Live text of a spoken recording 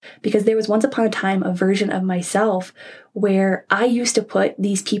because there was once upon a time a version of myself where I used to put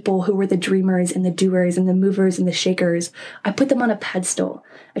these people who were the dreamers and the doers and the movers and the shakers, I put them on a pedestal.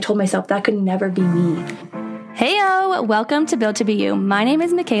 I told myself that could never be me. Heyo! Welcome to Built to Be You. My name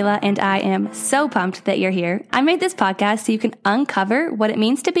is Michaela and I am so pumped that you're here. I made this podcast so you can uncover what it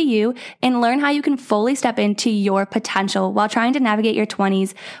means to be you and learn how you can fully step into your potential while trying to navigate your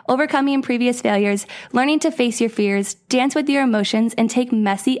 20s, overcoming previous failures, learning to face your fears, dance with your emotions, and take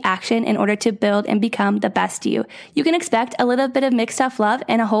messy action in order to build and become the best you. You can expect a little bit of mixed tough love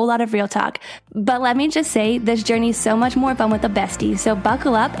and a whole lot of real talk. But let me just say, this journey is so much more fun with a bestie, so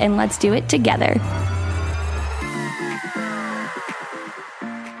buckle up and let's do it together.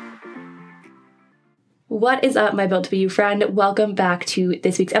 What is up, my Built to Be You friend? Welcome back to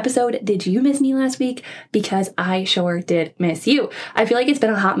this week's episode. Did you miss me last week? Because I sure did miss you. I feel like it's been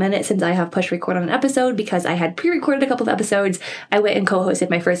a hot minute since I have pushed record on an episode because I had pre-recorded a couple of episodes. I went and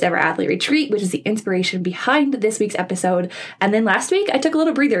co-hosted my first ever athlete retreat, which is the inspiration behind this week's episode. And then last week I took a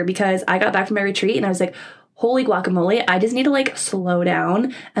little breather because I got back from my retreat and I was like, holy guacamole, I just need to slow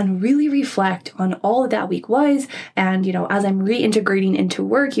down and really reflect on all that week was. And, as I'm reintegrating into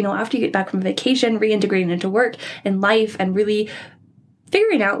work, after you get back from vacation, reintegrating into work and life and really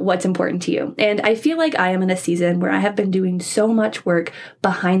figuring out what's important to you. And I feel like I am in a season where I have been doing so much work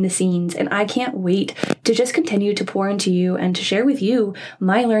behind the scenes, and I can't wait to just continue to pour into you and to share with you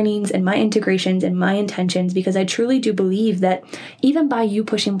my learnings and my integrations and my intentions, because I truly do believe that even by you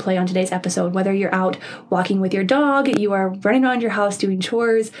pushing play on today's episode, whether you're out walking with your dog, you are running around your house doing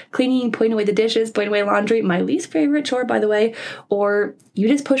chores, cleaning, putting away the dishes, putting away laundry, my least favorite chore, by the way, or you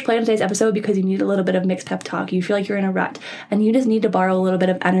just push play on today's episode because you need a little bit of mixed pep talk. You feel like you're in a rut and you just need to borrow a little bit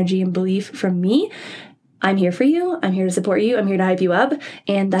of energy and belief from me. I'm here for you. I'm here to support you. I'm here to hype you up.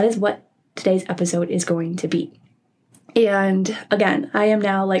 And that is what today's episode is going to be. And again, I am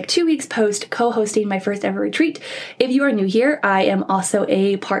now 2 weeks post co-hosting my first ever retreat. If you are new here, I am also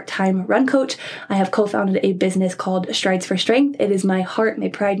a part-time run coach. I have co-founded a business called Strides for Strength. It is my heart, my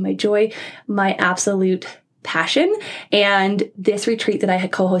pride, my joy, my absolute passion. And this retreat that I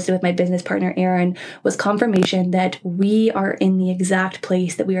had co-hosted with my business partner, Aaron, was confirmation that we are in the exact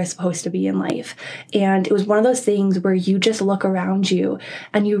place that we are supposed to be in life. And it was one of those things where you just look around you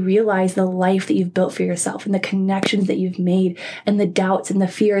and you realize the life that you've built for yourself and the connections that you've made and the doubts and the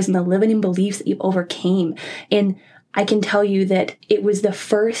fears and the limiting beliefs that you've overcame. And I can tell you that it was the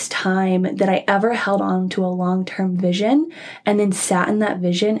first time that I ever held on to a long-term vision and then sat in that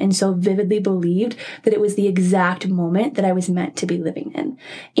vision and so vividly believed that it was the exact moment that I was meant to be living in.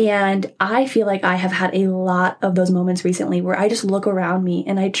 And I feel like I have had a lot of those moments recently where I just look around me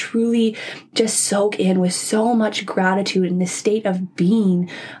and I truly just soak in with so much gratitude in the state of being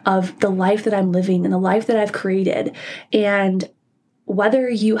of the life that I'm living and the life that I've created. And whether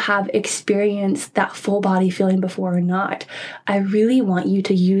you have experienced that full body feeling before or not, I really want you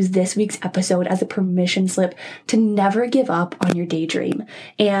to use this week's episode as a permission slip to never give up on your daydream.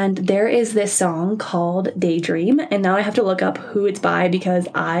 And there is this song called Daydream, and now I have to look up who it's by because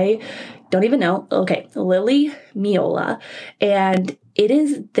I don't even know. Okay, Lily Miola. And it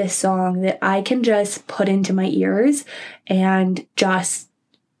is this song that I can just put into my ears and just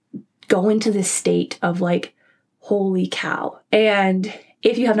go into this state of holy cow. And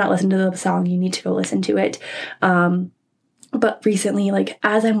if you have not listened to the song, you need to go listen to it. But recently,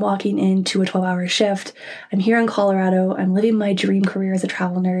 as I'm walking into a 12-hour shift, I'm here in Colorado, I'm living my dream career as a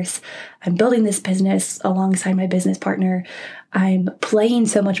travel nurse. I'm building this business alongside my business partner. I'm playing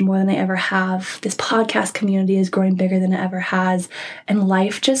so much more than I ever have. This podcast community is growing bigger than it ever has. And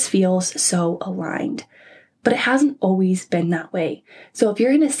life just feels so aligned. But it hasn't always been that way. So if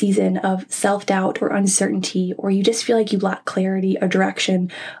you're in a season of self-doubt or uncertainty, or you just feel like you lack clarity or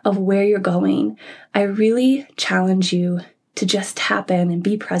direction of where you're going, I really challenge you to just tap in and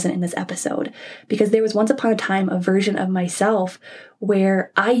be present in this episode. Because there was once upon a time a version of myself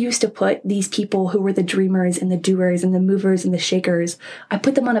where I used to put these people who were the dreamers and the doers and the movers and the shakers, I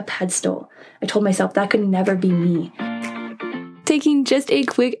put them on a pedestal. I told myself that could never be me. Taking just a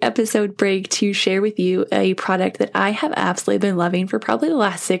quick episode break to share with you a product that I have absolutely been loving for probably the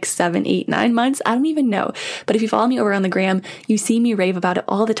last 6, 7, 8, 9 months. I don't even know. But if you follow me over on the gram, you see me rave about it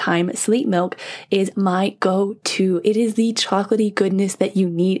all the time. Sleep Milk is my go-to. It is the chocolatey goodness that you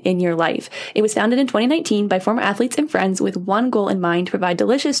need in your life. It was founded in 2019 by former athletes and friends with one goal in mind: to provide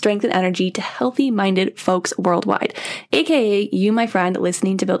delicious strength and energy to healthy-minded folks worldwide. AKA you, my friend,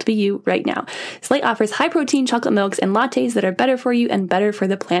 listening to Built to Be You right now. Slate offers high-protein chocolate milks and lattes that are better for you and better for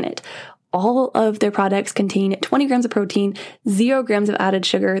the planet. All of their products contain 20 grams of protein, 0 grams of added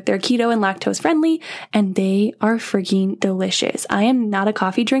sugar. They're keto and lactose friendly, and they are freaking delicious. I am not a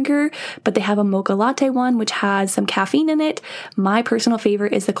coffee drinker, but they have a mocha latte one, which has some caffeine in it. My personal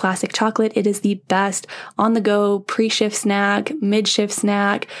favorite is the classic chocolate. It is the best on the go, pre-shift snack, mid-shift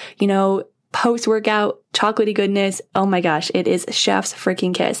snack, post-workout chocolatey goodness. Oh my gosh, it is chef's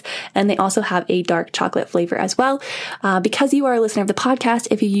freaking kiss. And they also have a dark chocolate flavor as well. Because you are a listener of the podcast,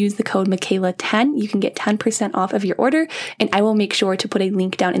 if you use the code Michaela10, you can get 10% off of your order. And I will make sure to put a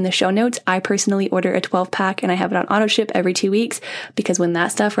link down in the show notes. I personally order a 12 pack and I have it on auto ship every 2 weeks because when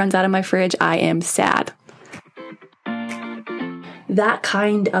that stuff runs out of my fridge, I am sad. That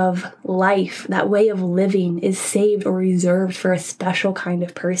kind of life, that way of living is saved or reserved for a special kind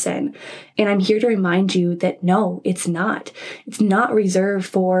of person. And I'm here to remind you that no, it's not. It's not reserved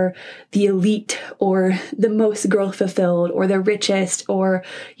for the elite or the most growth fulfilled or the richest or,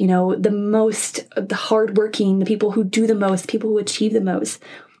 the hardworking, the people who do the most, people who achieve the most.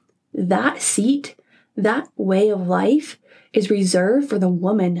 That seat, that way of life is reserved for the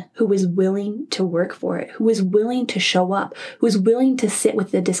woman who is willing to work for it, who is willing to show up, who is willing to sit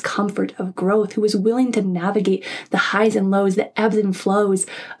with the discomfort of growth, who is willing to navigate the highs and lows, the ebbs and flows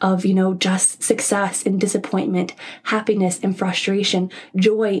of, just success and disappointment, happiness and frustration,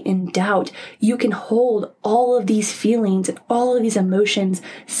 joy and doubt. You can hold all of these feelings and all of these emotions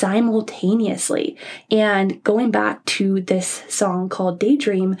simultaneously. And going back to this song called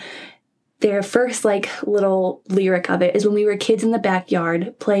Daydream, their first little lyric of it is when we were kids in the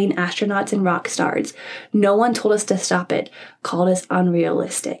backyard playing astronauts and rock stars. No one told us to stop it, called us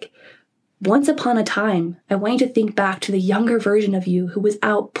unrealistic. Once upon a time, I want you to think back to the younger version of you who was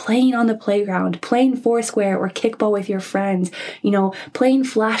out playing on the playground, playing Foursquare or kickball with your friends, playing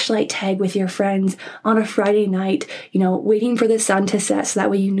flashlight tag with your friends on a Friday night, waiting for the sun to set so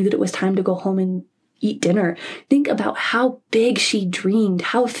that way you knew that it was time to go home and eat dinner. Think about how big she dreamed,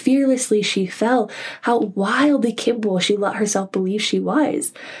 how fearlessly she felt, how wildly capable she let herself believe she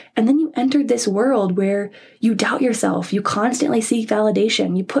was. And then you entered this world where you doubt yourself, you constantly seek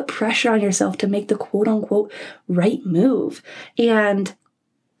validation, you put pressure on yourself to make the quote unquote right move. And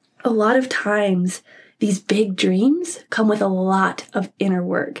a lot of times these big dreams come with a lot of inner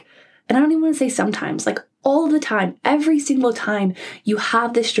work. And I don't even want to say sometimes, all the time, every single time you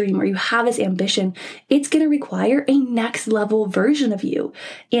have this dream or you have this ambition, it's going to require a next level version of you.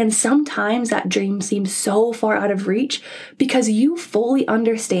 And sometimes that dream seems so far out of reach because you fully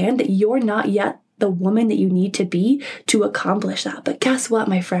understand that you're not yet the woman that you need to be to accomplish that. But guess what,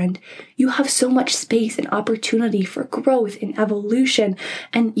 my friend? You have so much space and opportunity for growth and evolution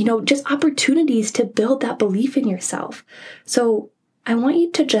and, just opportunities to build that belief in yourself. So I want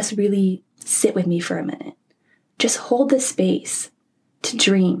you to just really sit with me for a minute. Just hold the space to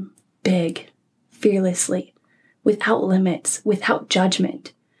dream big, fearlessly, without limits, without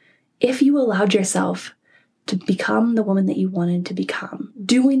judgment. If you allowed yourself to become the woman that you wanted to become,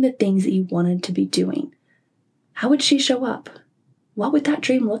 doing the things that you wanted to be doing, how would she show up? What would that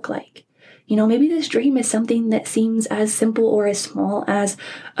dream look like? Maybe this dream is something that seems as simple or as small as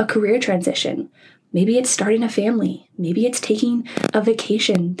a career transition. Maybe it's starting a family. Maybe it's taking a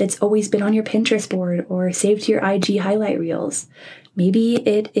vacation that's always been on your Pinterest board or saved to your IG highlight reels. Maybe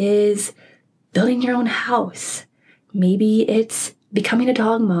it is building your own house. Maybe it's becoming a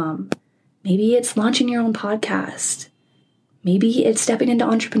dog mom. Maybe it's launching your own podcast. Maybe it's stepping into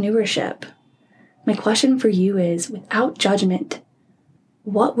entrepreneurship. My question for you is, without judgment,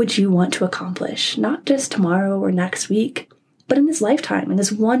 what would you want to accomplish? Not just tomorrow or next week, but in this lifetime, in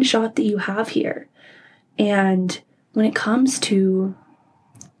this one shot that you have here. And when it comes to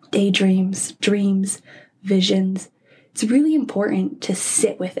daydreams, dreams, visions, it's really important to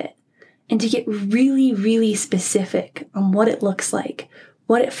sit with it and to get really, really specific on what it looks like,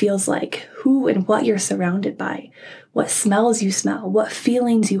 what it feels like, who and what you're surrounded by, what smells you smell, what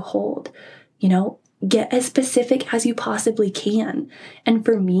feelings you hold. Get as specific as you possibly can. And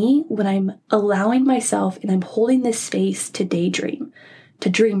for me, when I'm allowing myself and I'm holding this space to daydream, to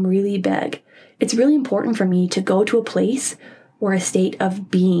dream really big, it's really important for me to go to a place or a state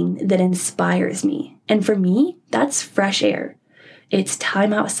of being that inspires me. And for me, that's fresh air. It's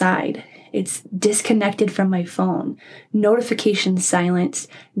time outside. It's disconnected from my phone, notifications silenced,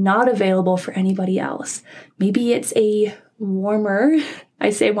 not available for anybody else. Maybe it's a warmer, I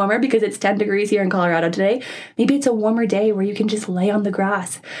say warmer because it's 10 degrees here in Colorado today. Maybe it's a warmer day where you can just lay on the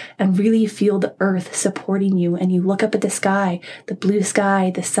grass and really feel the earth supporting you. And you look up at the sky, the blue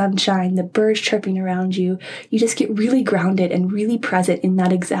sky, the sunshine, the birds chirping around you. You just get really grounded and really present in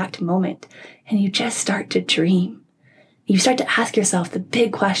that exact moment. And you just start to dream. You start to ask yourself the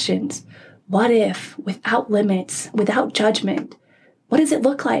big questions. What if, without limits, without judgment? What does it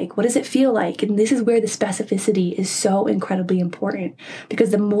look like? What does it feel like? And this is where the specificity is so incredibly important,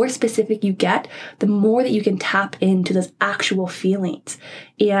 because the more specific you get, the more that you can tap into those actual feelings.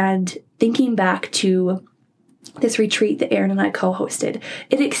 And thinking back to this retreat that Erin and I co-hosted,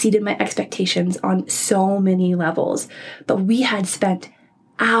 it exceeded my expectations on so many levels. But we had spent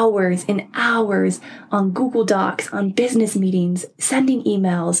hours and hours on Google Docs, on business meetings, sending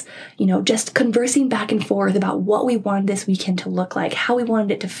emails, just conversing back and forth about what we wanted this weekend to look like, how we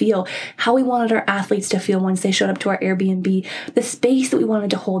wanted it to feel, how we wanted our athletes to feel once they showed up to our Airbnb, the space that we wanted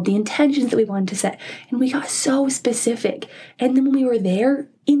to hold, the intentions that we wanted to set. And we got so specific. And then when we were there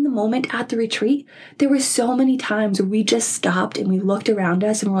in the moment at the retreat, there were so many times where we just stopped and we looked around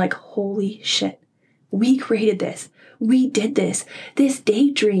us and we're like, holy shit, we created this. We did this. This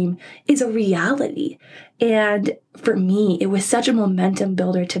daydream is a reality. And for me, it was such a momentum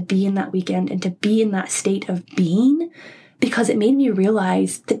builder to be in that weekend and to be in that state of being, because it made me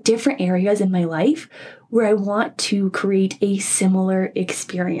realize the different areas in my life where I want to create a similar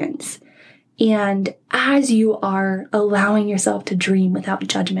experience. And as you are allowing yourself to dream without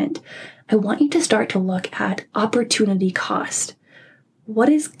judgment, I want you to start to look at opportunity cost. What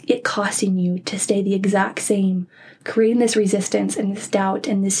is it costing you to stay the exact same, creating this resistance and this doubt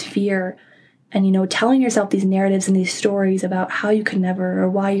and this fear and, telling yourself these narratives and these stories about how you can never, or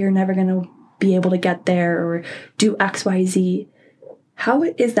why you're never going to be able to get there or do X, Y, Z? How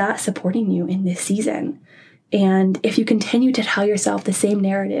is that supporting you in this season? And if you continue to tell yourself the same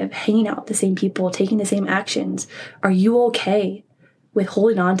narrative, hanging out with the same people, taking the same actions, are you okay with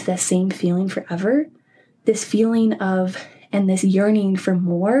holding on to that same feeling forever? This feeling of, and this yearning for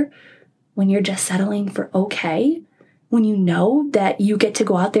more, when you're just settling for okay, when you know that you get to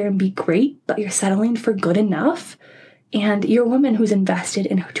go out there and be great, but you're settling for good enough, and you're a woman who's invested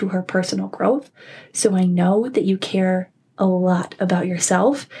into her personal growth. So I know that you care a lot about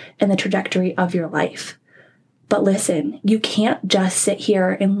yourself and the trajectory of your life. But listen, you can't just sit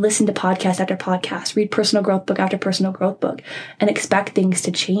here and listen to podcast after podcast, read personal growth book after personal growth book, and expect things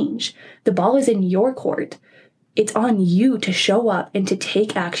to change. The ball is in your court. It's on you to show up and to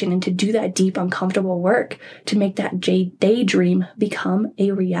take action and to do that deep, uncomfortable work to make that daydream become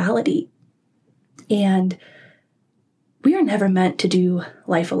a reality. And we are never meant to do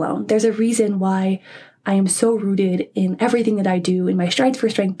life alone. There's a reason why I am so rooted in everything that I do, in my Strides for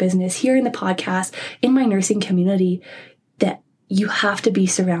Strength business, here in the podcast, in my nursing community, that you have to be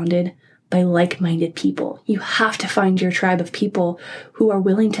surrounded by like-minded people. You have to find your tribe of people who are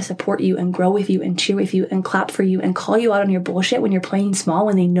willing to support you and grow with you and cheer with you and clap for you and call you out on your bullshit when you're playing small,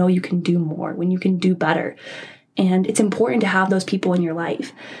 when they know you can do more, when you can do better. And it's important to have those people in your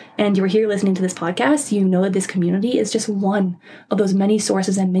life. And you're here listening to this podcast, you know that this community is just one of those many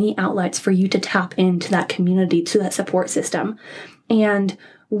sources and many outlets for you to tap into that community, to that support system. And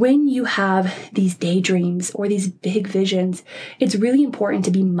when you have these daydreams or these big visions, it's really important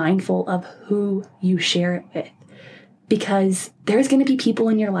to be mindful of who you share it with. Because there's going to be people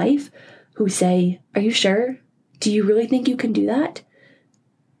in your life who say, are you sure? Do you really think you can do that?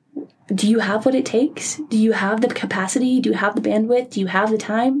 Do you have what it takes? Do you have the capacity? Do you have the bandwidth? Do you have the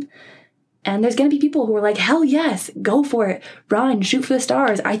time? And there's going to be people who are like, hell yes, go for it. Run, shoot for the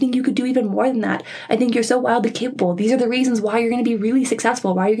stars. I think you could do even more than that. I think you're so wildly capable. These are the reasons why you're going to be really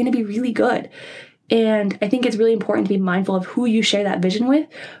successful, why you're going to be really good. And I think it's really important to be mindful of who you share that vision with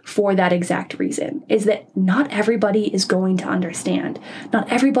for that exact reason, is that not everybody is going to understand. Not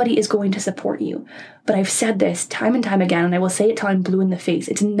everybody is going to support you. But I've said this time and time again, and I will say it till I'm blue in the face.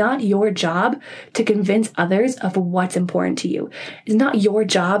 It's not your job to convince others of what's important to you. It's not your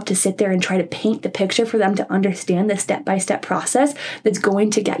job to sit there and try to paint the picture for them to understand the step-by-step process that's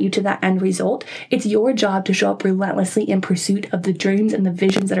going to get you to that end result. It's your job to show up relentlessly in pursuit of the dreams and the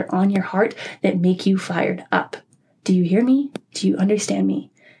visions that are on your heart that make you fired up. Do you hear me? Do you understand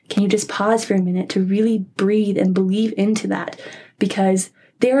me? Can you just pause for a minute to really breathe and believe into that? Because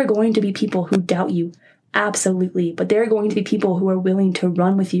there are going to be people who doubt you, absolutely, but there are going to be people who are willing to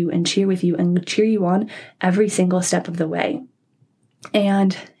run with you and cheer you on every single step of the way.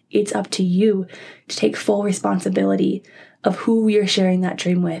 And it's up to you to take full responsibility of who you're sharing that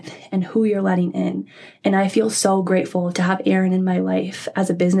dream with and who you're letting in. And I feel so grateful to have Erin in my life as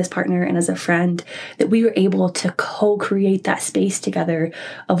a business partner and as a friend, that we were able to co-create that space together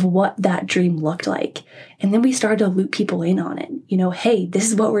of what that dream looked like. And then we started to loop people in on it. Hey, this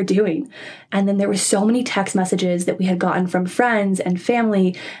is what we're doing. And then there were so many text messages that we had gotten from friends and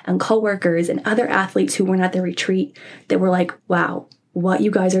family and coworkers and other athletes who weren't at the retreat that were like, wow, what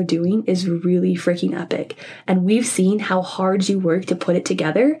you guys are doing is really freaking epic. And we've seen how hard you work to put it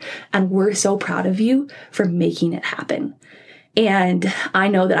together. And we're so proud of you for making it happen. And I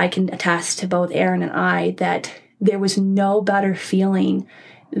know that I can attest to both Aaron and I that there was no better feeling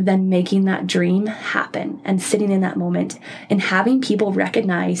than making that dream happen and sitting in that moment and having people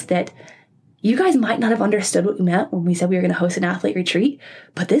recognize that you guys might not have understood what we meant when we said we were going to host an athlete retreat,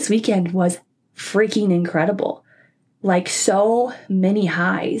 but this weekend was freaking incredible. Like so many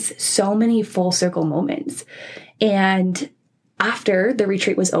highs, so many full circle moments. And after the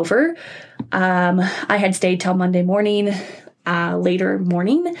retreat was over, I had stayed till Monday morning, later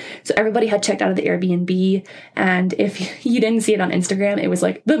morning. So everybody had checked out of the Airbnb. And if you didn't see it on Instagram, it was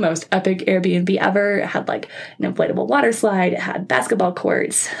like the most epic Airbnb ever. It had like an inflatable water slide. It had basketball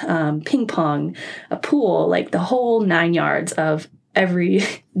courts, ping pong, a pool, like the whole 9 yards of every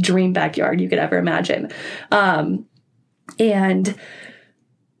dream backyard you could ever imagine. And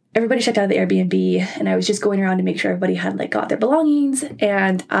everybody checked out of the Airbnb, and I was just going around to make sure everybody had like got their belongings.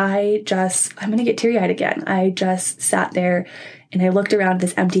 And I'm going to get teary-eyed again. I just sat there and I looked around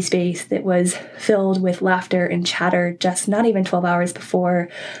this empty space that was filled with laughter and chatter just not even 12 hours before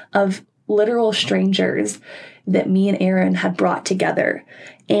of literal strangers that me and Aaron had brought together.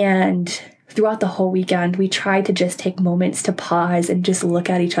 And throughout the whole weekend, we tried to just take moments to pause and just look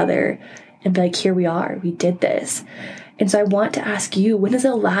at each other and be like, here we are, we did this. And so I want to ask you, when is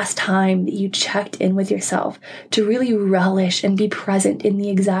the last time that you checked in with yourself to really relish and be present in the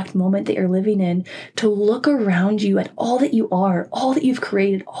exact moment that you're living in, to look around you at all that you are, all that you've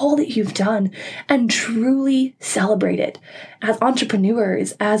created, all that you've done, and truly celebrate it? As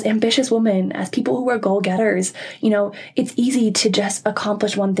entrepreneurs, as ambitious women, as people who are goal-getters, it's easy to just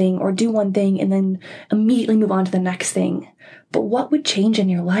accomplish one thing or do one thing and then immediately move on to the next thing. But what would change in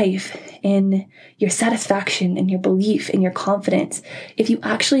your life, in your satisfaction, in your belief, in your confidence, if you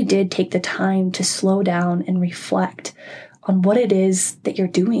actually did take the time to slow down and reflect on what it is that you're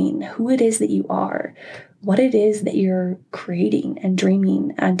doing, who it is that you are, what it is that you're creating and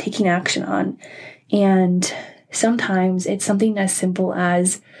dreaming and taking action on? And sometimes it's something as simple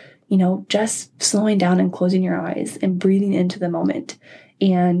as, just slowing down and closing your eyes and breathing into the moment.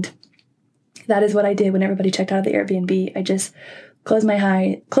 And that is what I did when everybody checked out of the Airbnb. I just closed my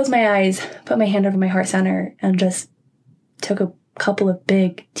eyes, put my hand over my heart center, and just took a couple of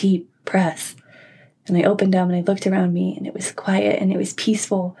big, deep breaths. And I opened them and I looked around me, and it was quiet and it was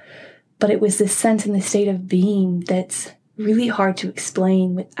peaceful. But it was this sense and the state of being that's really hard to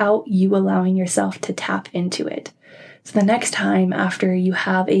explain without you allowing yourself to tap into it. So the next time after you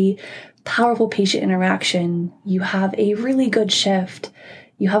have a powerful patient interaction, you have a really good shift,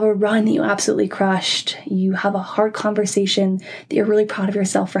 you have a run that you absolutely crushed, you have a hard conversation that you're really proud of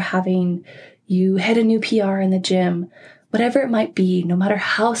yourself for having, you hit a new PR in the gym, whatever it might be, no matter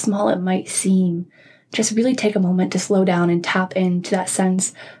how small it might seem, just really take a moment to slow down and tap into that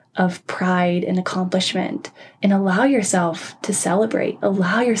sense of pride and accomplishment and allow yourself to celebrate,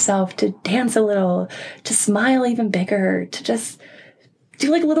 allow yourself to dance a little, to smile even bigger, to just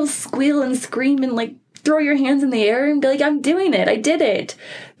do like a little squeal and scream and like throw your hands in the air and be like, I'm doing it. I did it.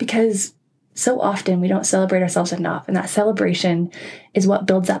 Because so often we don't celebrate ourselves enough. And that celebration is what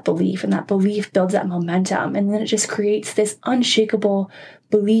builds that belief. And that belief builds that momentum. And then it just creates this unshakable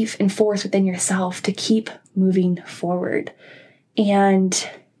belief and force within yourself to keep moving forward. And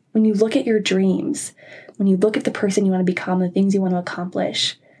when you look at your dreams, when you look at the person you want to become, the things you want to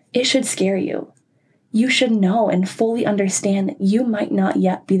accomplish, it should scare you. You should know and fully understand that you might not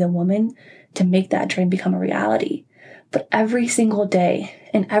yet be the woman to make that dream become a reality. But every single day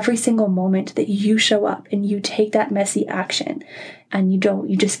and every single moment that you show up and you take that messy action and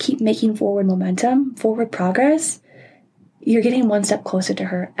you just keep making forward momentum, forward progress, you're getting one step closer to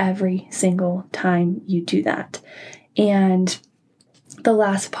her every single time you do that. And the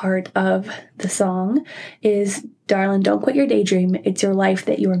last part of the song is, darling, don't quit your daydream. It's your life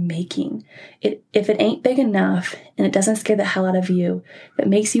that you're making. If it ain't big enough and it doesn't scare the hell out of you, if it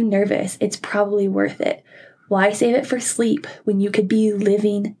makes you nervous, it's probably worth it. Why save it for sleep when you could be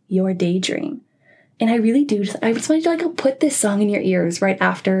living your daydream? And I really do. I just wanted to put this song in your ears right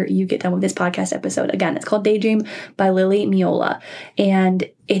after you get done with this podcast episode. Again, it's called Daydream by Lily Miola. And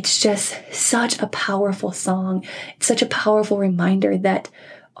it's just such a powerful song. It's such a powerful reminder that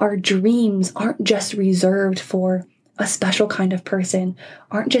our dreams aren't just reserved for a special kind of person,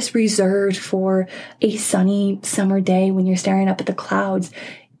 aren't just reserved for a sunny summer day when you're staring up at the clouds.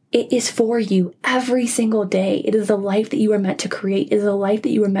 It is for you every single day. It is a life that you are meant to create. It is a life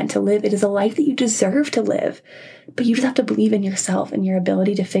that you are meant to live. It is a life that you deserve to live. But you just have to believe in yourself and your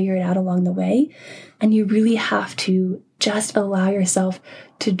ability to figure it out along the way. And you really have to just allow yourself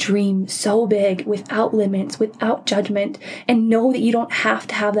to dream so big without limits, without judgment, and know that you don't have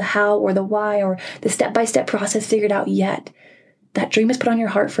to have the how or the why or the step-by-step process figured out yet. That dream is put on your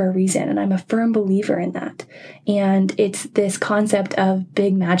heart for a reason, and I'm a firm believer in that. And it's this concept of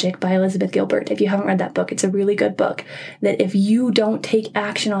big magic by Elizabeth Gilbert. If you haven't read that book, it's a really good book. That if you don't take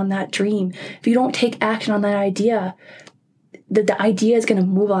action on that dream, if you don't take action on that idea, that the idea is going to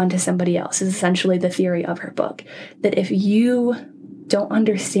move on to somebody else, is essentially the theory of her book. That if you don't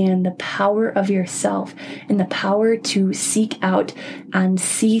understand the power of yourself and the power to seek out and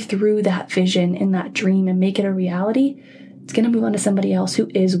see through that vision in that dream and make it a reality, it's going to move on to somebody else who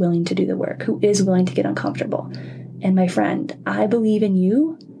is willing to do the work, who is willing to get uncomfortable. And my friend, I believe in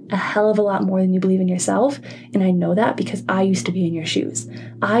you a hell of a lot more than you believe in yourself. And I know that because I used to be in your shoes.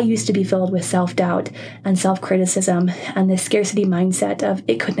 I used to be filled with self-doubt and self-criticism and this scarcity mindset of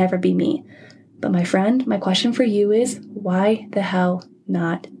it could never be me. But my friend, my question for you is, why the hell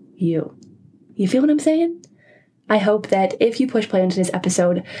not you? You feel what I'm saying? I hope that if you push play into this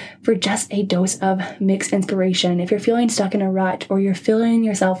episode for just a dose of mixed inspiration, if you're feeling stuck in a rut or you're filling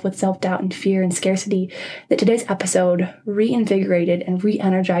yourself with self-doubt and fear and scarcity, that today's episode reinvigorated and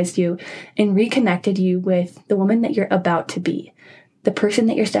re-energized you and reconnected you with the woman that you're about to be. The person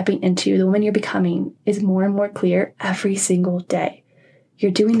that you're stepping into, the woman you're becoming, is more and more clear every single day.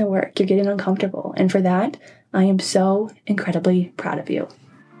 You're doing the work, you're getting uncomfortable, and for that, I am so incredibly proud of you.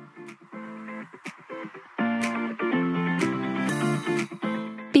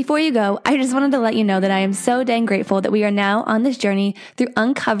 Before you go, I just wanted to let you know that I am so dang grateful that we are now on this journey through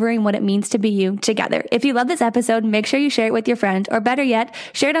uncovering what it means to be you together. If you love this episode, make sure you share it with your friend, or better yet,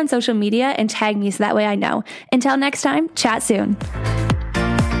 share it on social media and tag me so that way I know. Until next time, chat soon.